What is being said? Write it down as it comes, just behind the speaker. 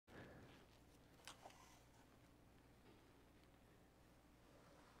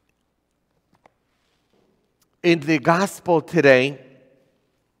In the gospel today,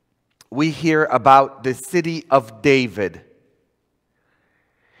 we hear about the city of David.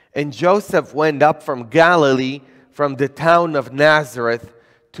 And Joseph went up from Galilee, from the town of Nazareth,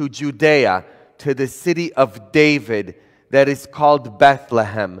 to Judea, to the city of David, that is called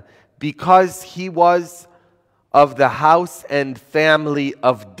Bethlehem, because he was of the house and family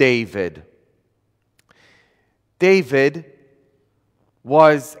of David. David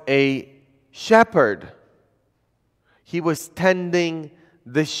was a shepherd. He was tending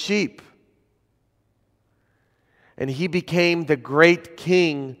the sheep. And he became the great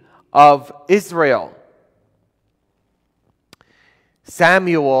king of Israel.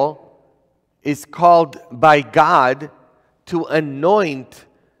 Samuel is called by God to anoint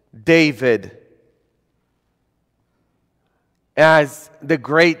David as the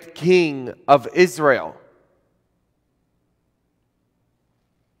great king of Israel.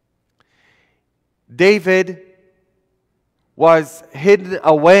 David was hidden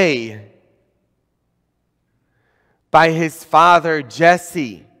away by his father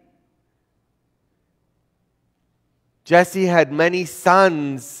Jesse. Jesse had many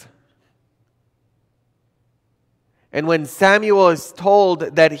sons. And when Samuel is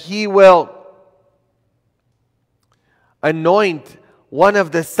told that he will anoint one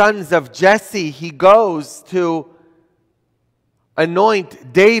of the sons of Jesse, he goes to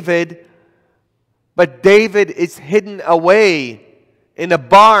anoint David. But David is hidden away in a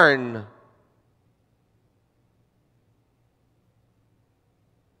barn.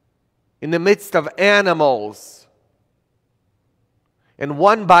 In the midst of animals. And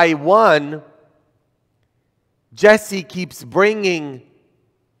one by one, Jesse keeps bringing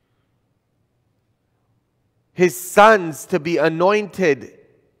his sons to be anointed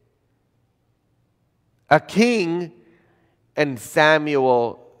a king, and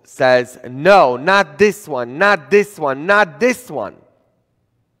Samuel says, no, not this one, not this one, not this one.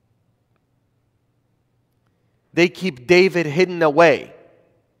 They keep David hidden away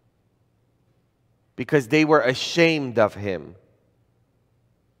because they were ashamed of him.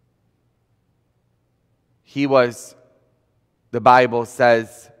 He was, the Bible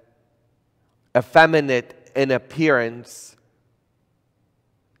says, effeminate in appearance,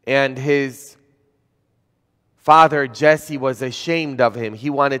 and his father Jesse was ashamed of him.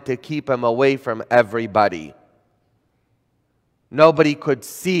 He wanted to keep him away from everybody. Nobody could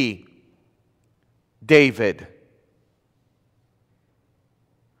see David.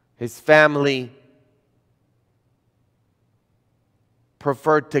 His family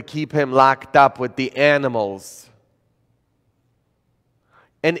preferred to keep him locked up with the animals.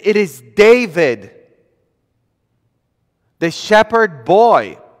 And it is David, the shepherd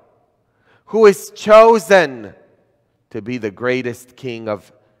boy, who is chosen to be the greatest king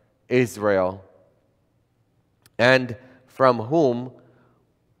of Israel, and from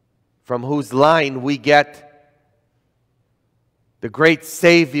whose line we get the great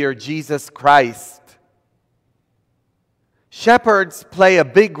Savior, Jesus Christ. Shepherds play a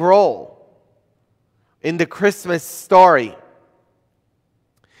big role in the Christmas story.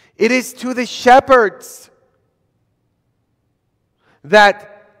 It is to the shepherds that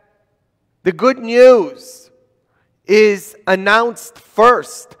the good news is announced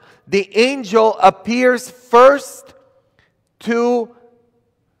first. The angel appears first to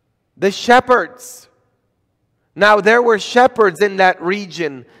the shepherds. Now, there were shepherds in that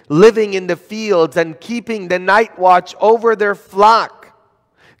region living in the fields and keeping the night watch over their flock.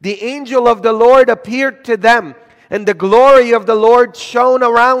 The angel of the Lord appeared to them, and the glory of the Lord shone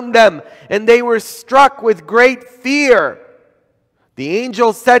around them, and they were struck with great fear. The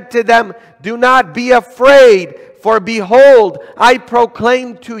angel said to them, "Do not be afraid, for behold, I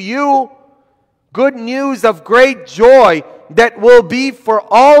proclaim to you good news of great joy that will be for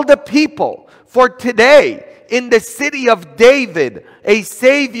all the people. For today, in the city of David, a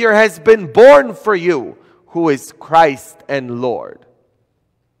Savior has been born for you, who is Christ and Lord."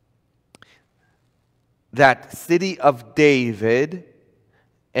 That city of David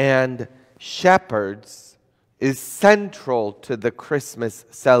and shepherds is central to the Christmas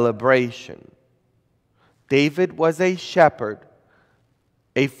celebration. David was a shepherd,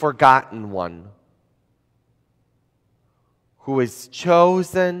 a forgotten one, who is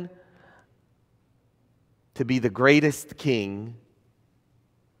chosen to be the greatest king.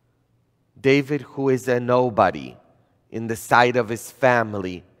 David, who is a nobody in the sight of his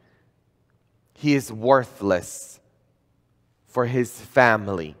family. He is worthless for his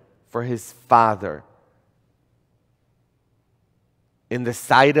family, for his father. In the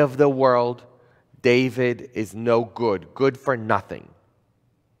sight of the world, David is no good, good for nothing.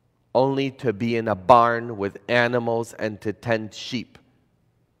 only to be in a barn with animals and to tend sheep.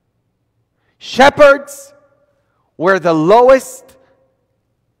 Shepherds were the lowest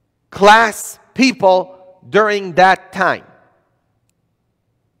class people during that time.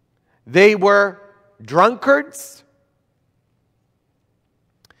 They were drunkards.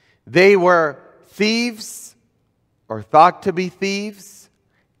 They were thieves, or thought to be thieves,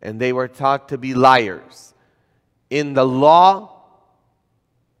 and they were thought to be liars. In the law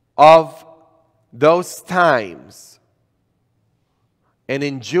of those times, and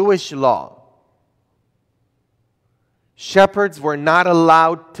in Jewish law, shepherds were not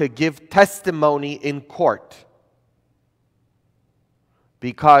allowed to give testimony in court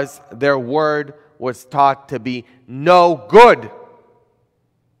because their word was taught to be no good.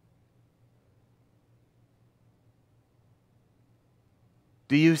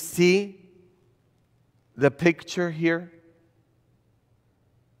 Do you see the picture here?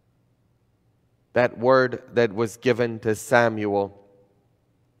 That word that was given to Samuel,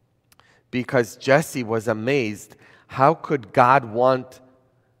 because Jesse was amazed. How could God want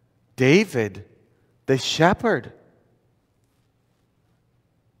David, the shepherd?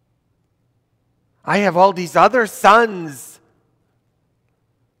 I have all these other sons.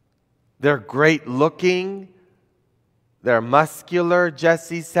 They're great looking. They're muscular,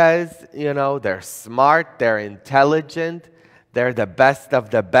 Jesse says. You know, they're smart. They're intelligent. They're the best of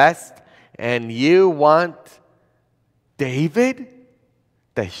the best. And you want David,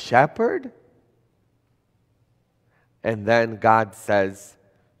 the shepherd? And then God says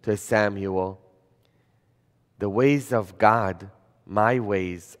to Samuel, the ways of God, my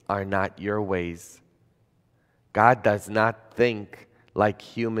ways, are not your ways. God does not think like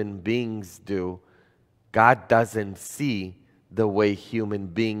human beings do. God doesn't see the way human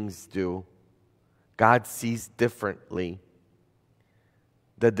beings do. God sees differently.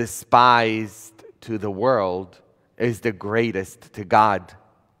 The despised to the world is the greatest to God.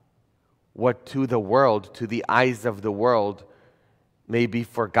 What to the world, to the eyes of the world, may be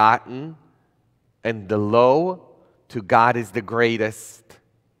forgotten, and the low to God is the greatest.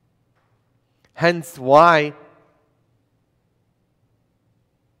 Hence why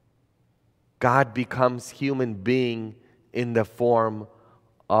God becomes human being in the form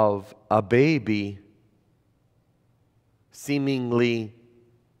of a baby, seemingly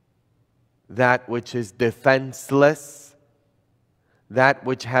that which is defenseless, that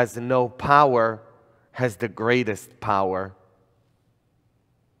which has no power, has the greatest power.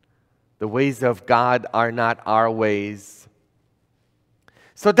 The ways of God are not our ways.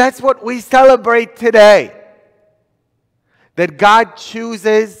 So that's what we celebrate today. That God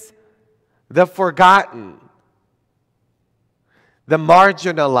chooses the forgotten, the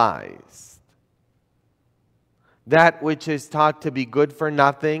marginalized, that which is thought to be good for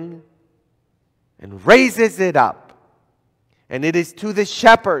nothing, and raises it up. And it is to the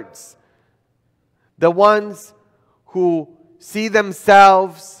shepherds, the ones who see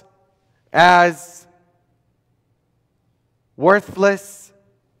themselves as worthless,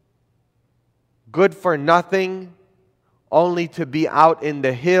 good for nothing, only to be out in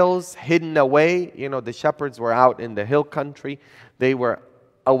the hills, hidden away. You know, the shepherds were out in the hill country. They were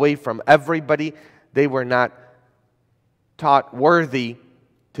away from everybody. They were not taught worthy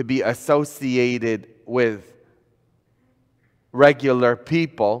to be associated with regular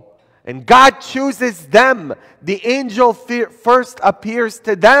people. And God chooses them. The angel first appears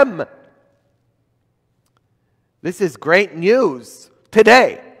to them. This is great news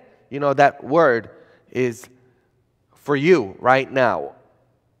today. You know, that word is for you right now,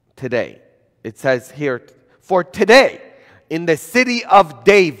 today. It says here, for today, in the city of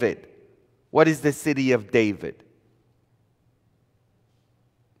David. What is the city of David?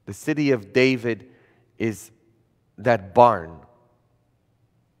 The city of David is that barn.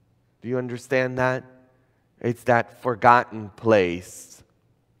 Do you understand that? It's that forgotten place,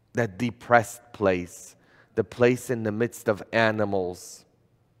 that depressed place, the place in the midst of animals.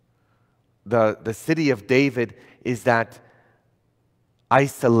 The city of David is that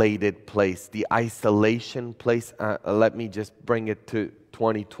isolated place, the isolation place. Let me just bring it to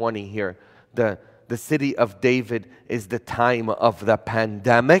 2020 here. The city of David is the time of the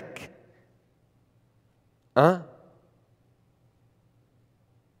pandemic. The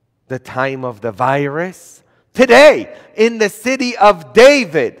time of the virus. Today, in the city of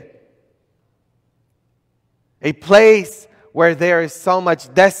David, a place where there is so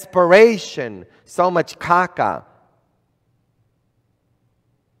much desperation, so much caca,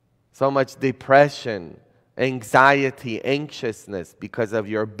 so much depression, anxiety, anxiousness because of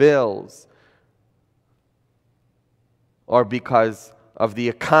your bills or because of the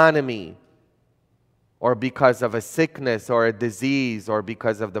economy, or because of a sickness or a disease, or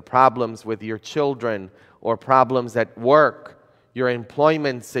because of the problems with your children, or problems at work, your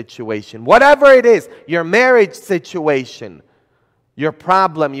employment situation, whatever it is, your marriage situation, your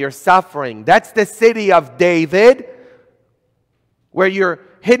problem, your suffering. That's the city of David, where you're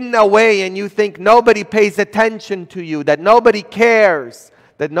hidden away and you think nobody pays attention to you, that nobody cares,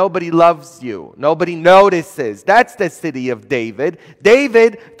 that nobody loves you, nobody notices. That's the city of David.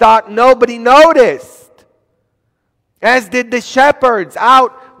 David thought nobody noticed, as did the shepherds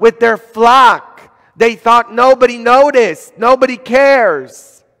out with their flock. They thought nobody noticed, nobody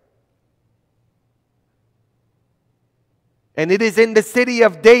cares. And it is in the city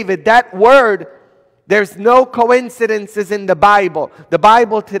of David, that word, there's no coincidences in the Bible. The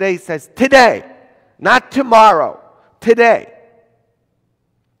Bible today says today, not tomorrow, today.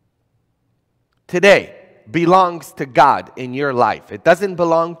 Today belongs to God in your life. It doesn't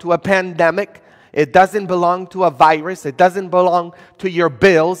belong to a pandemic. It doesn't belong to a virus. It doesn't belong to your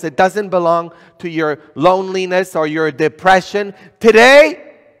bills. It doesn't belong to your loneliness or your depression.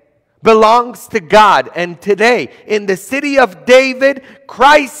 Today belongs to God. And today, in the city of David,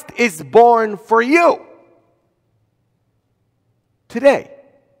 Christ is born for you. Today.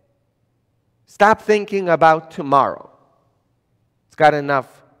 Stop thinking about tomorrow. It's got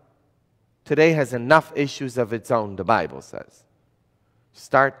enough. Today has enough issues of its own, the Bible says.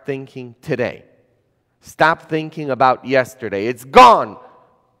 Start thinking today. Stop thinking about yesterday. It's gone.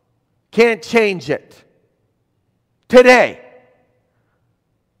 Can't change it. Today.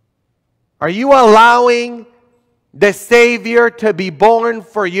 Are you allowing the Savior to be born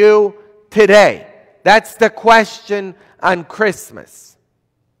for you today? That's the question on Christmas.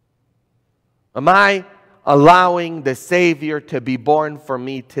 Am I allowing the Savior to be born for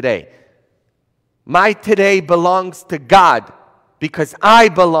me today? My today belongs to God because I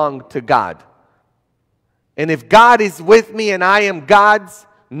belong to God. And if God is with me and I am God's,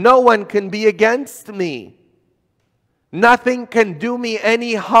 no one can be against me. Nothing can do me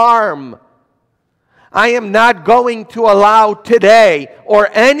any harm. I am not going to allow today, or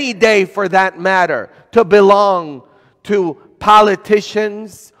any day for that matter, to belong to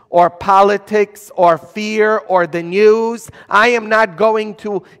politicians or politics or fear or the news. I am not going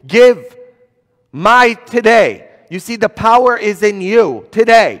to give my today. You see, the power is in you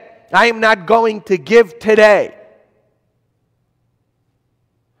today. I am not going to give today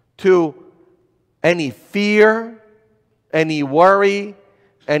to any fear, any worry,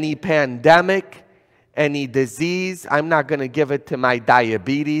 any pandemic, any disease. I'm not going to give it to my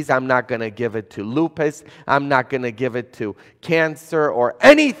diabetes. I'm not going to give it to lupus. I'm not going to give it to cancer or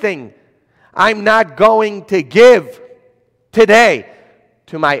anything. I'm not going to give today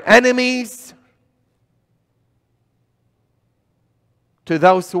to my enemies, to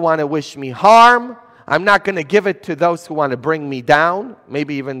those who want to wish me harm. I'm not going to give it to those who want to bring me down,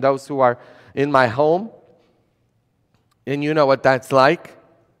 maybe even those who are in my home. And you know what that's like.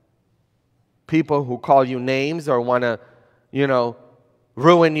 People who call you names or want to,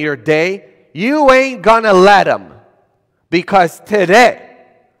 ruin your day. You ain't going to let them, because today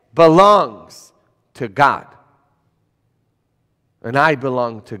belongs to God. And I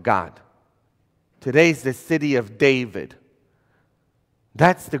belong to God. Today's the city of David.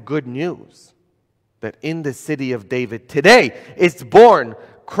 That's the good news. That in the city of David today is born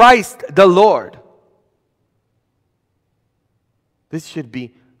Christ the Lord. This should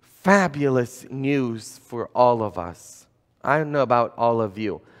be fabulous news for all of us. I don't know about all of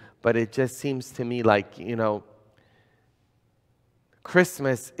you, but it just seems to me like,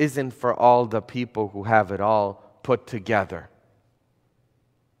 Christmas isn't for all the people who have it all put together.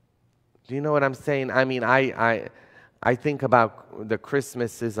 Do you know what I'm saying? I mean, I think about the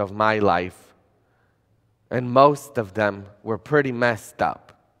Christmases of my life, and most of them were pretty messed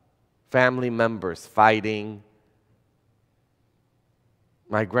up. Family members fighting,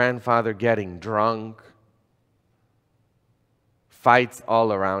 my grandfather getting drunk, fights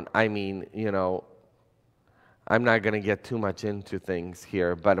all around. I mean, I'm not going to get too much into things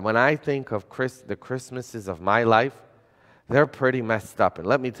here, but when I think of the Christmases of my life, they're pretty messed up. And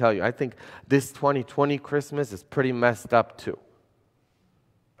let me tell you, I think this 2020 Christmas is pretty messed up too.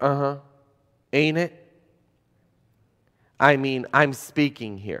 Ain't it? I mean, I'm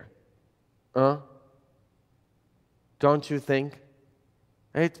speaking here. Don't you think?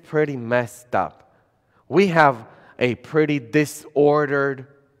 It's pretty messed up. We have a pretty disordered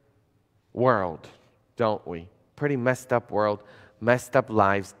world, don't we? Pretty messed up world, messed up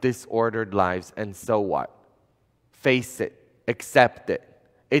lives, disordered lives, and so what? Face it. Accept it.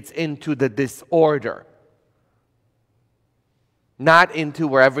 It's into the disorder. not into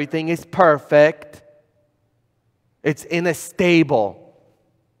where everything is perfect. It's in a stable,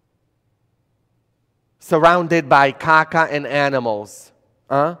 surrounded by caca and animals.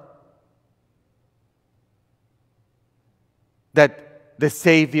 That the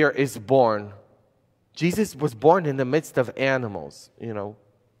Savior is born. Jesus was born in the midst of animals, in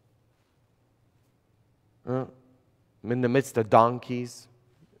the midst of donkeys.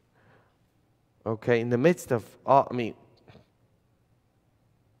 Okay, in the midst of all,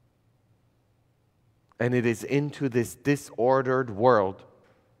 and it is into this disordered world,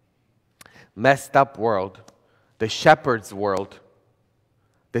 messed up world, the shepherd's world,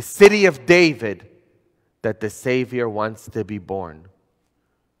 the city of David, that the Savior wants to be born.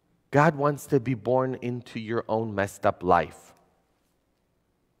 God wants to be born into your own messed up life.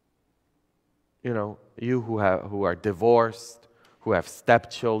 You who are divorced, who have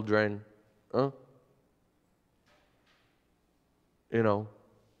stepchildren,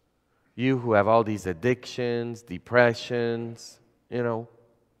 you who have all these addictions, depressions,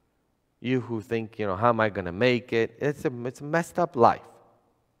 you who think, how am I going to make it? It's a messed up life.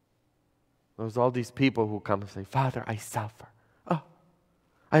 There's all these people who come and say, Father, I suffer. Oh,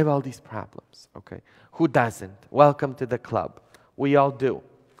 I have all these problems. Okay. Who doesn't? Welcome to the club. We all do.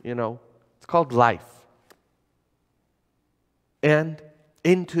 It's called life. And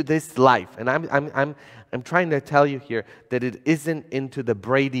into this life, and I'm trying to tell you here that it isn't into the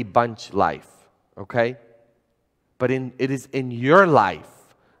Brady Bunch life, okay? But it is in your life.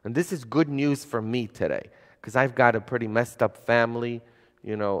 And this is good news for me today, because I've got a pretty messed up family,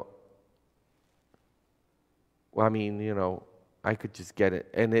 I could just get it.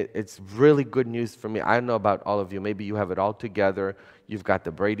 And it's really good news for me. I don't know about all of you. Maybe you have it all together. You've got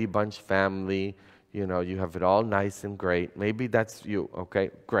the Brady Bunch family. You have it all nice and great. Maybe that's you, okay?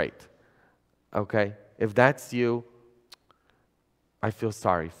 Great. Okay? If that's you, I feel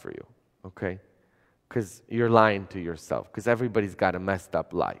sorry for you, okay? Because you're lying to yourself. Because everybody's got a messed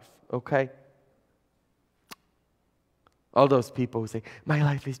up life, okay? All those people who say, my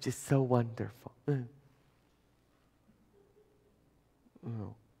life is just so wonderful.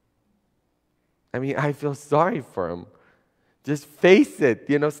 I feel sorry for them. Just face it,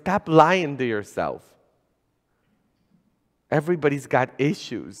 stop lying to yourself. Everybody's got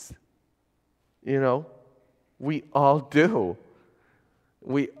issues, we all do.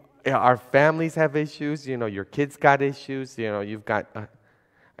 Our families have issues, your kids got issues, you've got,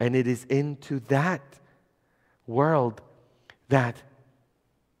 and it is into that world that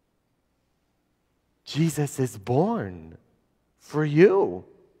Jesus is born for you.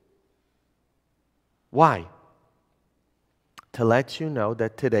 Why? To let you know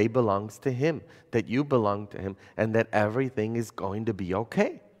that today belongs to Him, that you belong to Him, and that everything is going to be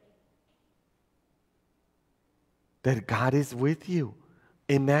okay. That God is with you.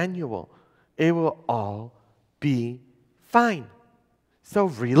 Emmanuel. It will all be fine. So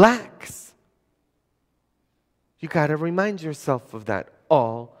relax. You got to remind yourself of that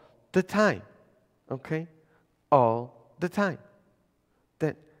all the time. Okay? All the time.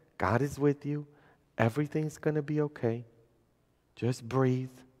 That God is with you. Everything's going to be okay. Just breathe.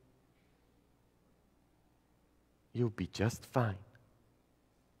 You'll be just fine.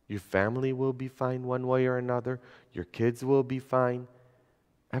 Your family will be fine one way or another. Your kids will be fine.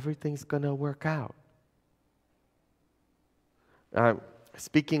 Everything's going to work out.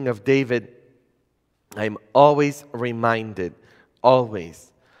 Speaking of David, I'm always reminded,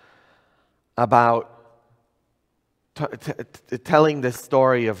 about telling the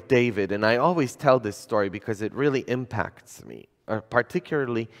story of David. And I always tell this story because it really impacts me,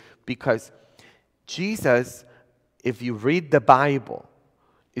 particularly because Jesus, if you read the Bible,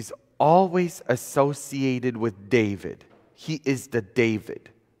 is always associated with David. He is the David,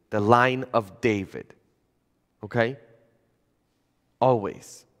 the line of David. Okay?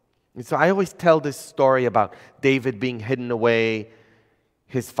 Always. And so I always tell this story about David being hidden away,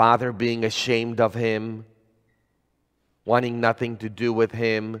 his father being ashamed of him, wanting nothing to do with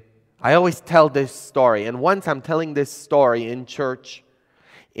him. I always tell this story. And once I'm telling this story in church,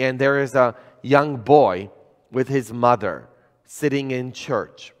 and there is a young boy with his mother sitting in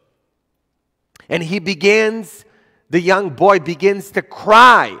church. And the young boy begins to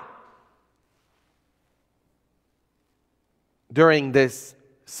cry during this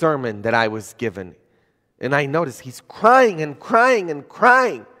sermon that I was given. And I noticed he's crying and crying and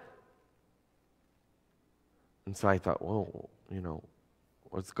crying. And so I thought, whoa,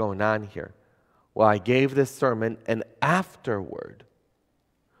 what's going on here? Well, I gave this sermon, and afterward,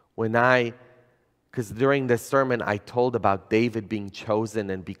 because during this sermon I told about David being chosen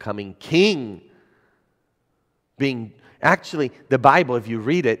and becoming king, being, actually, the Bible, if you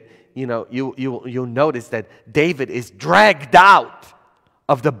read it, you'll notice that David is dragged out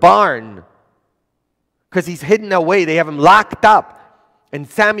of the barn because he's hidden away. They have him locked up. And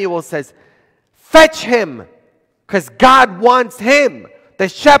Samuel says, fetch him, because God wants him, the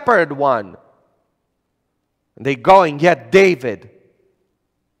shepherd one. And they go and get David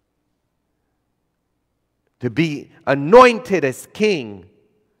to be anointed as king.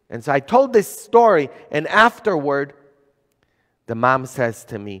 And so I told this story, and afterward, the mom says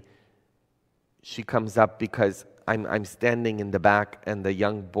to me, she comes up because I'm standing in the back, and the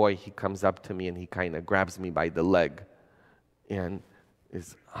young boy, he comes up to me and he kind of grabs me by the leg and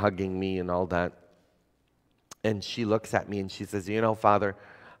is hugging me and all that. And she looks at me and she says, Father,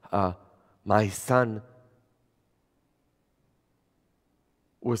 my son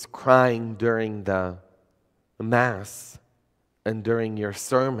was crying during the Mass and during your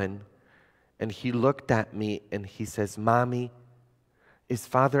sermon, and he looked at me and he says, Mommy, is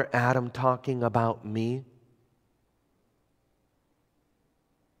Father Adam talking about me?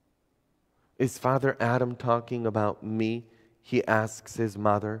 Is Father Adam talking about me? He asks his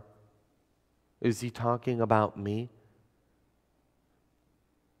mother. Is he talking about me?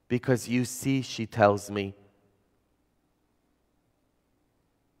 Because you see, she tells me,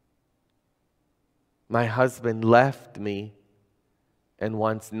 my husband left me and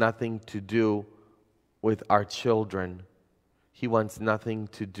wants nothing to do with our children. He wants nothing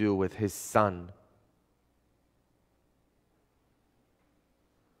to do with his son.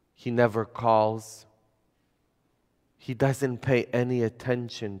 He never calls. He doesn't pay any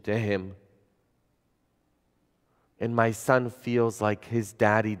attention to him. And my son feels like his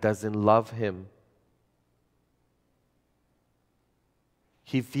daddy doesn't love him.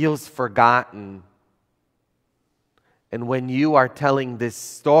 He feels forgotten. And when you are telling this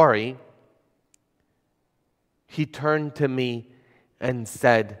story, he turned to me and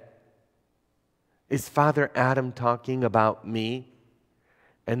said, is Father Adam talking about me?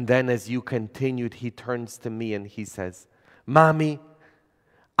 And then as you continued, he turns to me and he says, Mommy,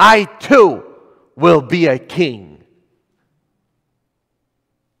 I too will be a king.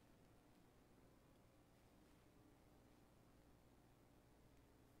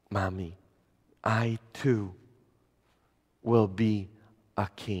 Mommy, I too will be a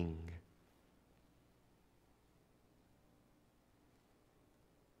king.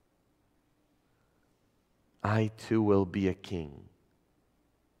 I too will be a king.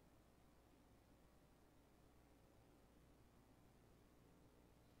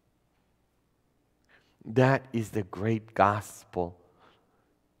 That is the great gospel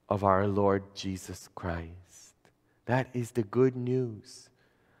of our Lord Jesus Christ. That is the good news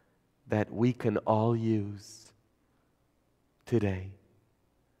that we can all use today.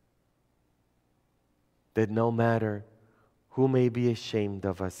 That no matter who may be ashamed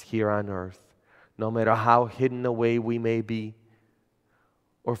of us here on earth, no matter how hidden away we may be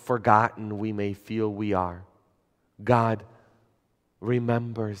or forgotten we may feel we are, God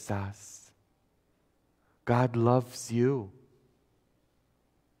remembers us. God loves you.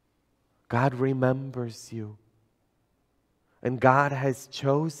 God remembers you. And God has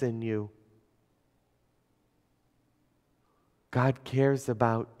chosen you. God cares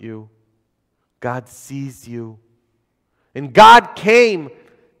about you. God sees you. And God came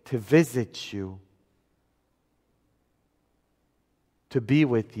to visit you, to be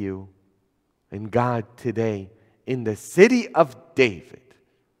with you. And God today, in the city of David,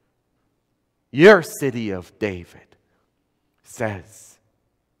 your city of David, says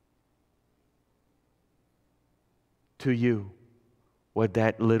to you what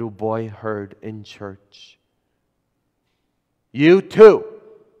that little boy heard in church. You too.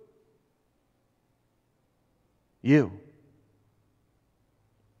 You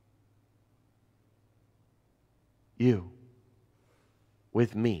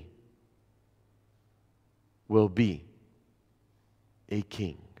with me will be a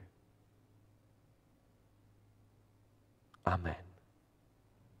king. Amen.